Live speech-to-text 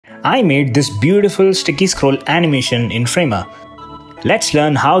I made this beautiful sticky scroll animation in Framer. Let's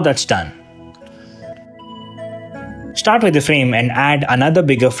learn how that's done. Start with the frame and add another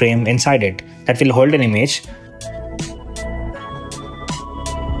bigger frame inside it that will hold an image.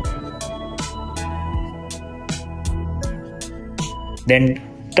 Then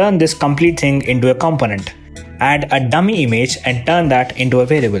turn this complete thing into a component. Add a dummy image and turn that into a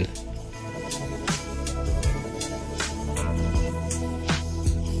variable.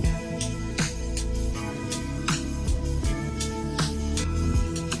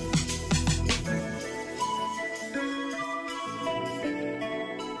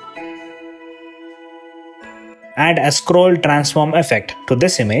 Add a scroll transform effect to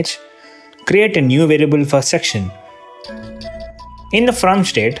this image. Create a new variable for section. In the from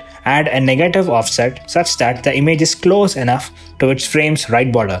state, add a negative offset such that the image is close enough to its frame's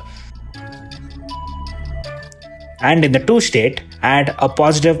right border. And in the to state, add a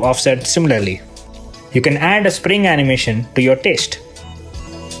positive offset similarly. You can add a spring animation to your taste.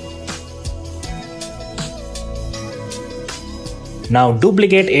 Now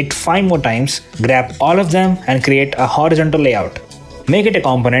duplicate it 5 more times, grab all of them and create a horizontal layout. Make it a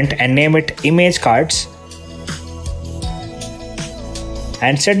component and name it image cards.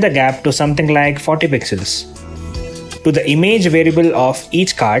 And set the gap to something like 40 pixels. To the image variable of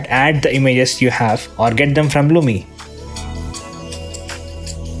each card, add the images you have or get them from Lumi.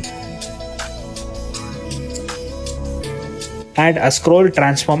 Add a scroll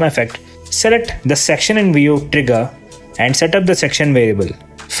transform effect. Select the section in view trigger and set up the section variable.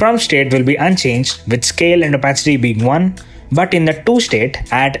 From state will be unchanged with scale and opacity being 1, but in the to state,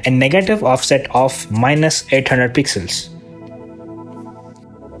 add a negative offset of -800 pixels.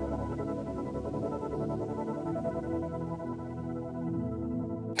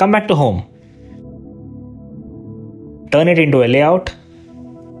 Come back to home. Turn it into a layout.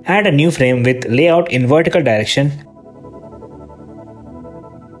 Add a new frame with layout in vertical direction.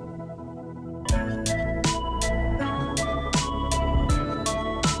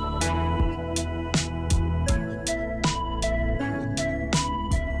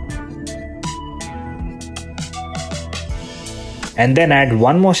 And then add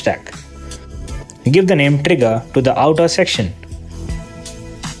one more stack. Give the name trigger to the outer section.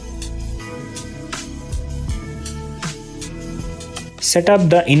 Set up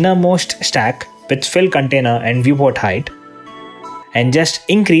the innermost stack with fill container and viewport height. And just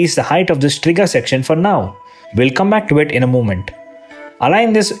increase the height of this trigger section for now. We'll come back to it in a moment.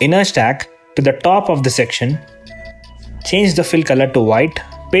 Align this inner stack to the top of the section. Change the fill color to white.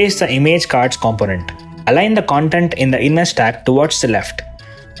 Paste the image cards component. Align the content in the inner stack towards the left.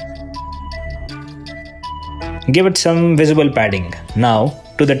 Give it some visible padding. Now,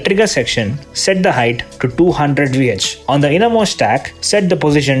 to the trigger section, set the height to 200 VH. On the innermost stack, set the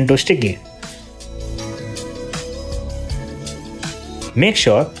position to sticky. Make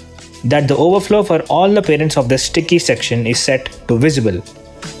sure that the overflow for all the parents of the sticky section is set to visible.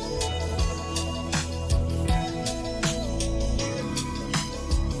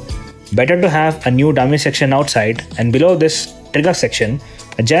 Better to have a new dummy section outside and below this trigger section,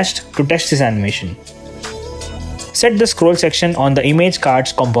 adjust to test this animation. Set the scroll section on the image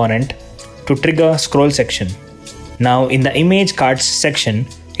cards component to trigger scroll section. Now in the image cards section,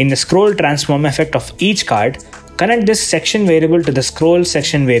 in the scroll transform effect of each card, connect this section variable to the scroll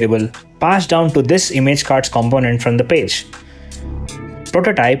section variable passed down to this image cards component from the page.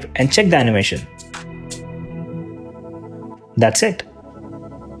 Prototype and check the animation. That's it.